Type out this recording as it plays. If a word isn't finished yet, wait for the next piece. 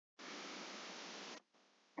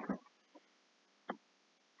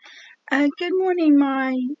Good morning,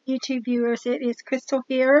 my YouTube viewers. It is Crystal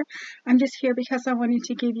here. I'm just here because I wanted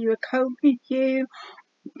to give you a code review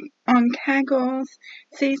on Kaggle's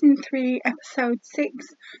Season 3, Episode 6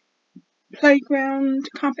 Playground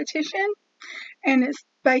Competition. And it's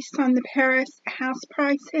based on the Paris House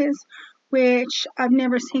Prices, which I've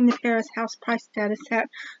never seen the Paris House Price data set.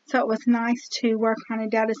 So it was nice to work on a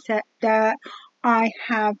data set that I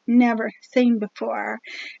have never seen before.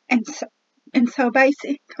 And so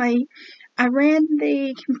basically, I ran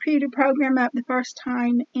the computer program up the first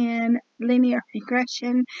time in linear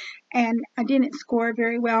regression, and I didn't score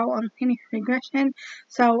very well on linear regression,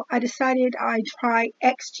 so I decided I'd try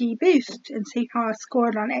XGBoost and see how I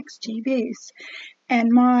scored on XGBoost.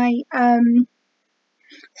 And my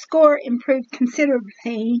score improved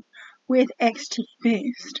considerably with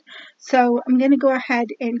XGBoost. So I'm going to go ahead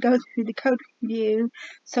and go through the code review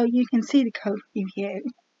so you can see the code review.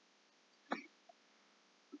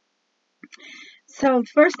 So the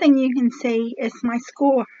first thing you can see is my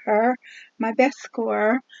score, my best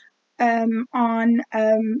score on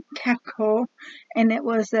Kaggle, and it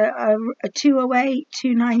was a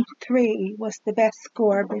 208,293 was the best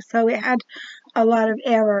score, so it had a lot of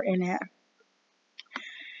error in it.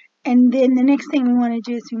 And then the next thing we want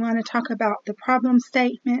to do is we want to talk about the problem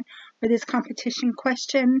statement for this competition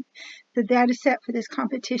question. The data set for this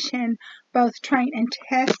competition, both train and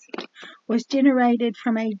test, was generated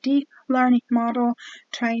from a deep learning model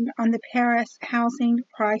trained on the Paris housing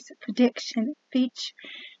price prediction.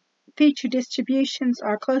 Feature distributions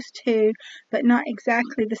are close to, but not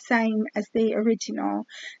exactly the same as the original.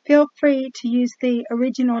 Feel free to use the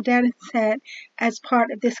original data set as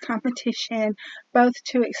part of this competition, both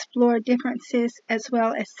to explore differences as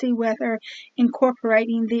well as see whether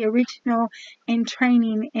incorporating the original in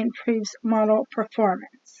training improves model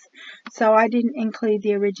performance. So I didn't include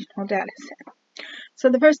the original data set. So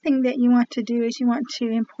the first thing that you want to do is you want to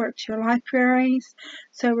import your libraries.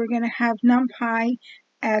 So we're going to have NumPy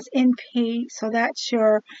as NP, so that's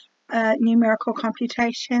your numerical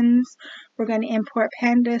computations. We're going to import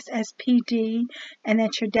pandas as PD, and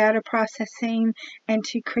that's your data processing and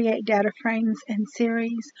to create data frames and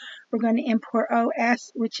series. We're going to import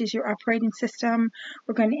OS, which is your operating system.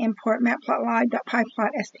 We're going to import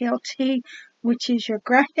matplotlib.pyplot.splt, which is your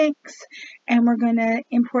graphics, and we're going to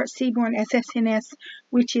import Seaborn as SNS,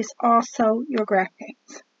 which is also your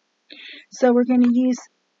graphics. So we're going to use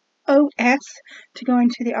OS to go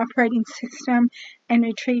into the operating system and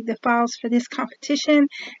retrieve the files for this competition,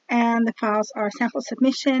 and the files are sample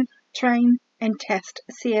submission, train, and test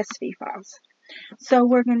CSV files. So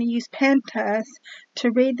we're going to use pandas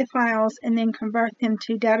to read the files and then convert them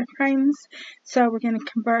to data frames. So we're going to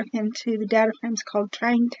convert them to the data frames called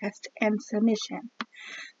train, test, and submission.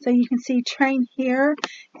 So you can see train here,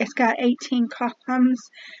 it's got 18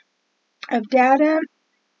 columns of data,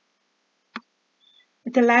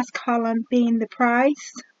 with the last column being the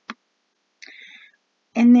price.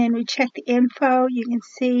 And then we check the info. You can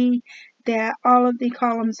see that all of the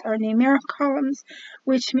columns are numeric columns,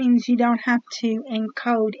 which means you don't have to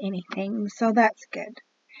encode anything, so that's good.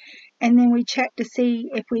 And then we check to see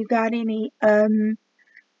if we've got any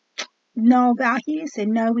null values,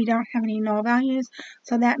 and no, we don't have any null values,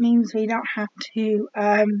 so that means we don't have to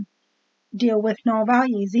deal with null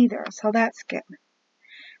values either, so that's good.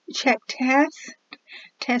 We check test.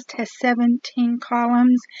 Test has 17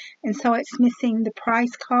 columns, and so it's missing the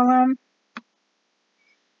price column.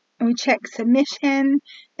 And we check submission,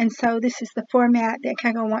 and so this is the format that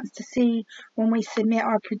Kaggle wants to see when we submit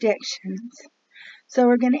our predictions. So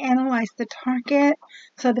we're going to analyze the target.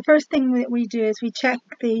 So the first thing that we do is we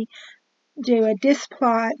do a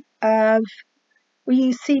displot of, we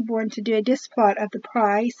use Seaborn to do a displot of the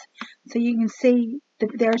price. So you can see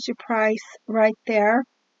that there's your price right there.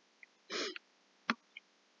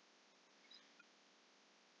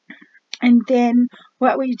 And then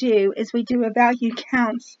what we do is we do a value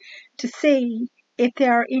counts to see if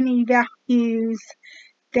there are any values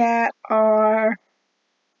that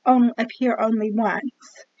appear only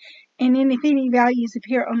once. And then if any values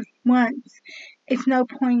appear only once, it's no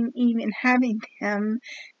point even having them.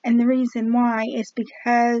 And the reason why is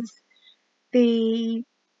because the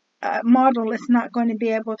model is not going to be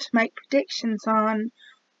able to make predictions on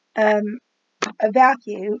a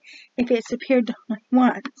value if it's appeared only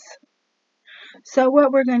once. So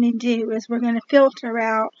what we're going to do is we're going to filter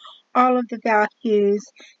out all of the values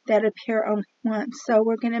that appear only once. So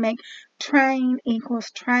we're going to make train equals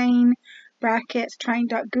train brackets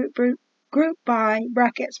train.group by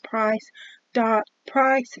brackets price dot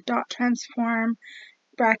transform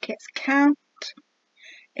brackets count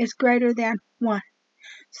is greater than 1.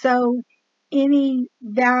 So any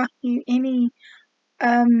value, any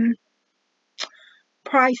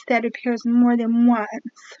price that appears more than once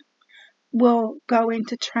will go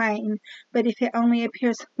into train, but if it only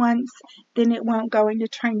appears once, then it won't go into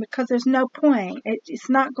train, because there's no point. It's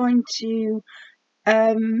not going to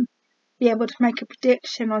be able to make a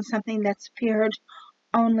prediction on something that's appeared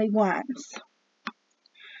only once.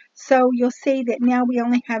 So you'll see that now we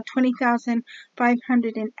only have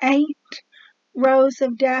 20,508 rows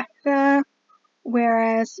of data,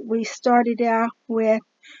 whereas we started out with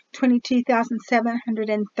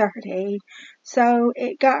 22,730. So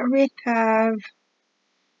it got rid of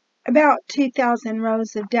about 2,000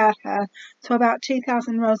 rows of data. So about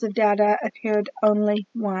 2,000 rows of data appeared only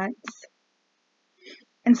once.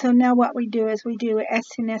 And so now what we do is we do an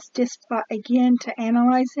SNS disk plot again to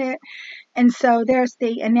analyze it. And so there's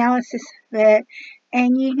the analysis of it.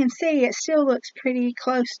 And you can see it still looks pretty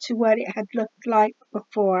close to what it had looked like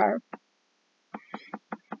before.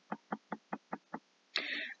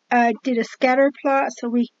 Did a scatter plot so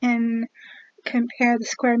we can compare the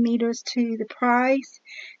square meters to the price.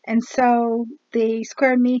 And so the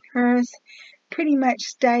square meters pretty much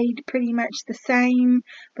stayed pretty much the same,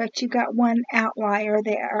 but you got one outlier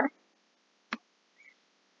there.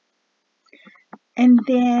 And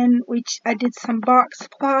then I did some box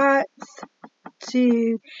plots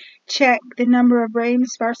to check the number of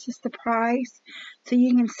rooms versus the price. So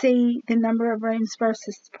you can see the number of rooms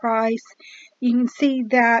versus the price. You can see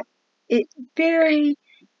that it very,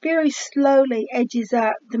 very slowly edges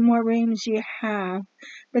up the more rooms you have.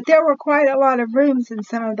 But there were quite a lot of rooms in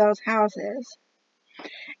some of those houses.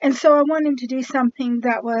 And so I wanted to do something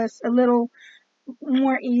that was a little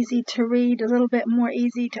more easy to read, a little bit more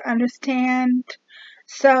easy to understand.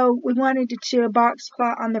 So we wanted to do a box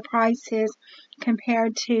plot on the prices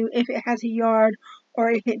compared to if it has a yard or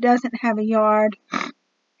if it doesn't have a yard.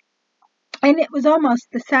 And it was almost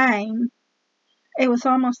the same. It was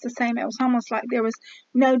almost the same. It was almost like there was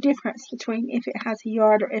no difference between if it has a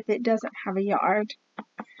yard or if it doesn't have a yard.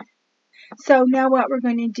 So now what we're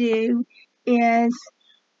going to do is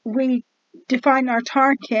we define our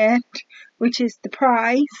target, which is the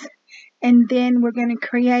price, and then we're going to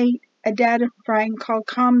create a data frame called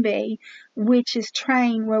combi, which is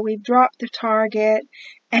train, where we've dropped the target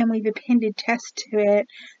and we've appended test to it.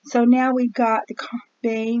 So now we've got the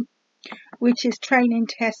combi, which is train and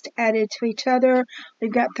test added to each other.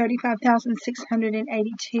 We've got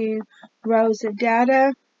 35,682 rows of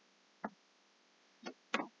data.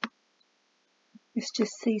 Let's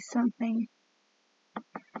just see something.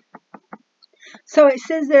 So it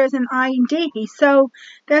says there's an ID. So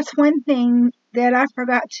that's one thing that I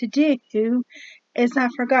forgot to do, is I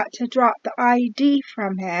forgot to drop the ID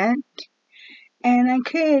from it. And I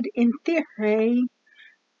could, in theory,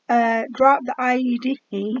 drop the ID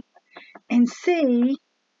and see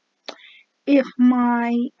if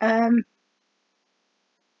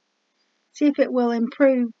see if it will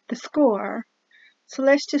improve the score. So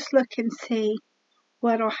let's just look and see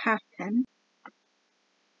what'll happen.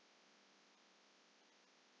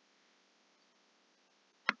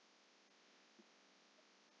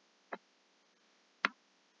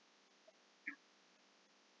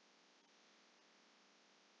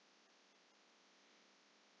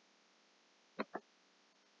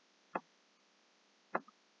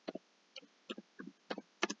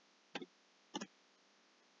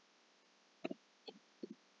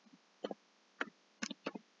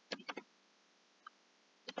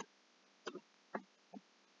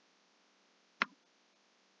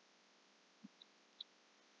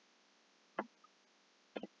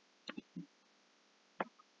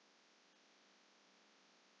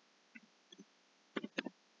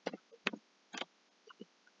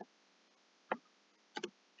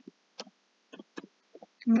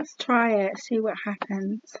 Let's try it, see what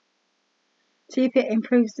happens. See if it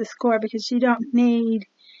improves the score, because you don't need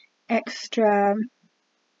extra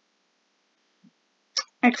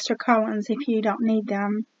columns if you don't need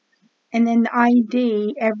them. And then the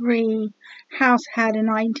ID, every house had an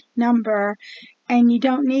ID number, and you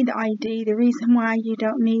don't need the ID. The reason why you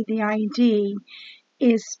don't need the ID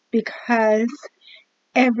is because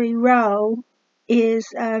every row is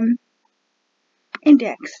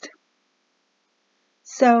indexed.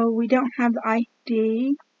 So we don't have the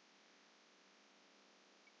ID.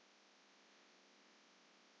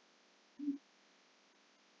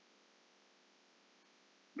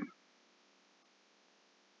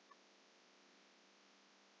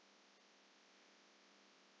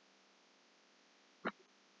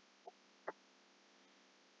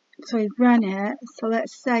 So we run it. So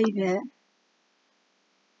let's save it.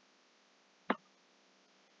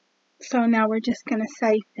 So now we're just going to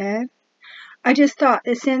save it. I just thought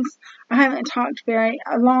that since I haven't talked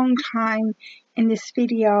a long time in this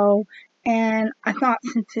video, and I thought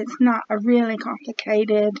since it's not a really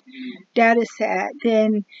complicated data set,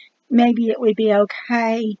 then maybe it would be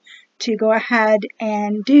okay to go ahead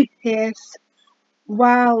and do this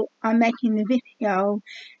while I'm making the video,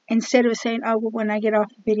 instead of saying, oh, well, when I get off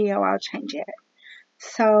the video, I'll change it.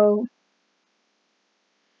 So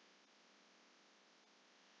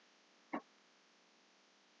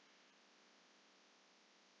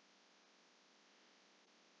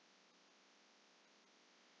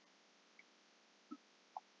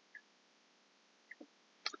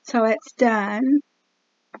it's done.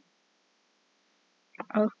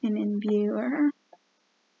 Open in viewer.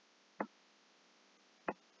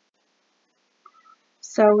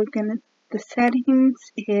 So we're gonna, the settings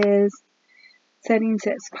is settings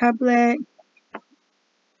as public.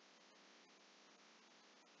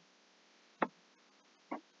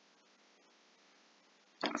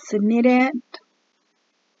 Submit it.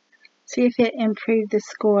 See if it improved the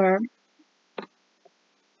score.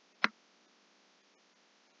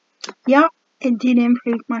 Yep, it did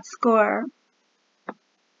improve my score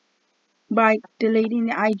by deleting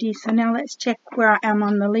the ID. So now let's check where I am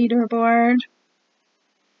on the leaderboard.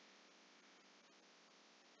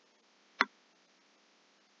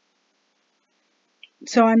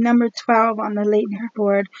 So I'm number 12 on the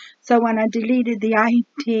leaderboard. So when I deleted the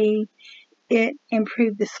ID, it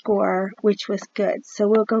improved the score, which was good. So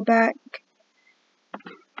we'll go back.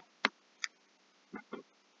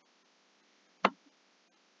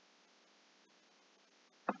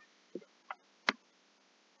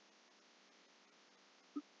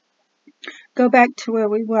 Go back to where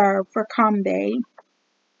we were for Combi.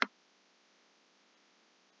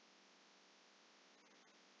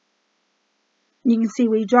 You can see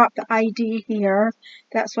we dropped the ID here.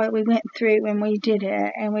 That's what we went through when we did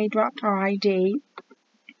it, and we dropped our ID.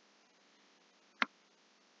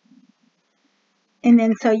 And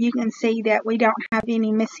then so you can see that we don't have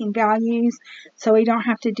any missing values, so we don't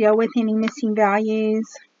have to deal with any missing values.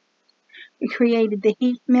 We created the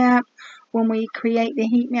heat map. When we create the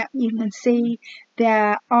heat map, you can see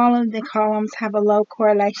that all of the columns have a low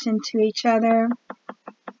correlation to each other.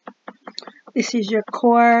 This is your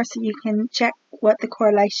core, so you can check what the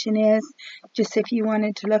correlation is, just if you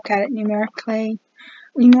wanted to look at it numerically.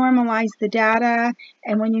 We normalize the data,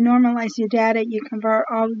 and when you normalize your data, you convert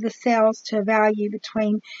all of the cells to a value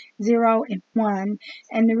between 0 and 1.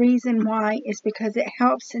 And the reason why is because it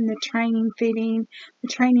helps in the training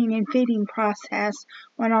and fitting process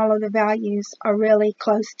when all of the values are really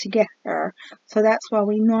close together. So that's why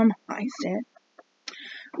we normalized it.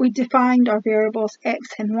 We defined our variables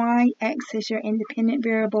x and y. X is your independent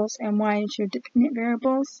variables and y is your dependent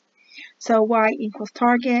variables. So y equals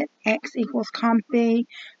target, x equals comp,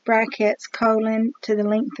 brackets, colon, to the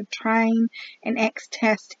length of train, and x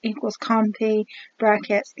test equals comp,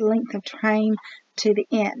 brackets, length of train to the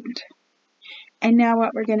end. And now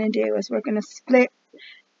what we're going to do is we're going to split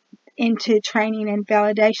into training and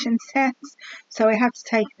validation sets. So we have to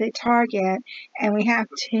take the target and we have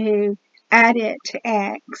to add it to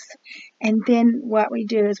x, and then what we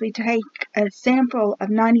do is we take a sample of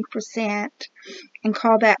 90% and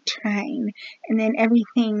call that train, and then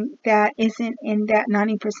everything that isn't in that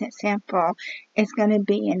 90% sample is going to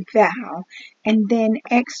be in val, and then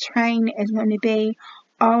x train is going to be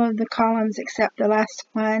all of the columns except the last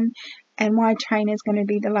one, and y train is going to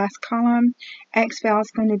be the last column. X val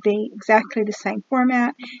is going to be exactly the same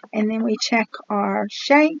format, and then we check our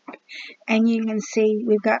shape, and you can see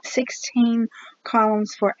we've got 16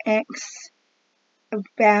 columns for x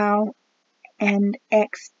val and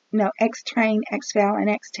x train, x val, and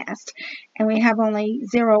x test, and we have only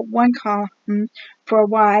 1 column for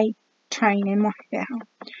y train and y val.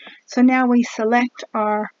 So now we select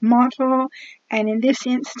our model, and in this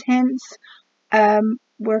instance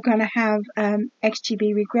we're going to have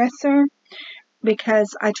XGB regressor,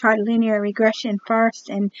 because I tried linear regression first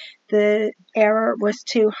and the error was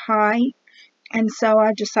too high, and so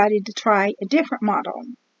I decided to try a different model.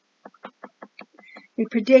 We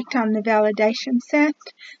predict on the validation set,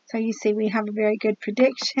 so you see we have a very good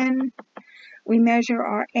prediction. We measure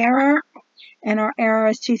our error, and our error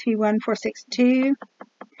is 231462.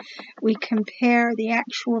 We compare the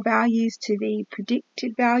actual values to the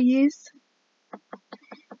predicted values,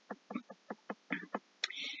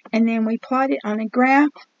 and then we plot it on a graph.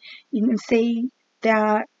 You can see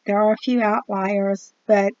that there are a few outliers,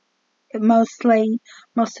 but most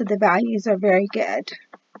of the values are very good.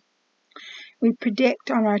 We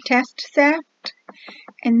predict on our test set,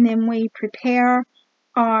 and then we prepare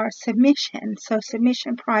our submission. So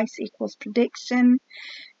submission price equals prediction,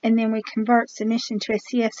 and then we convert submission to a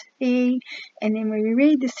CSV, and then we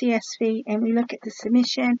read the CSV and we look at the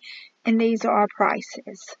submission, and these are our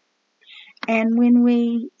prices. And when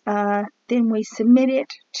we then we submit it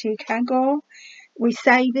to Kaggle, we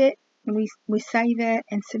save it, we save it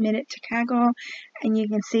and submit it to Kaggle, and you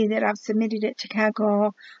can see that I've submitted it to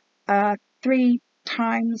Kaggle 3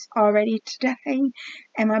 times already today,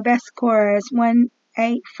 and my best score is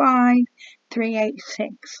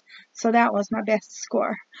 185,386. So that was my best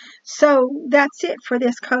score. So that's it for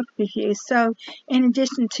this code review. So in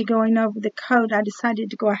addition to going over the code, I decided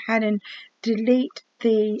to go ahead and delete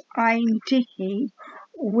the ID,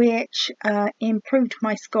 which improved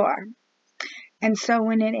my score. And so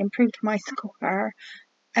when it improved my score,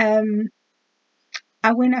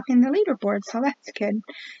 I went up in the leaderboard, so that's good.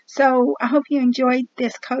 So I hope you enjoyed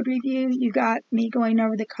this code review. You got me going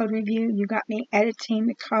over the code review. You got me editing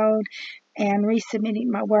the code and resubmitting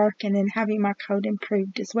my work and then having my code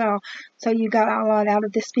improved as well. So you got a lot out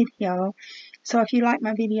of this video. So if you like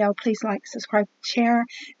my video, please like, subscribe, share.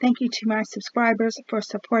 Thank you to my subscribers for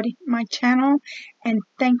supporting my channel, and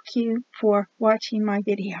thank you for watching my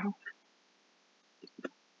video.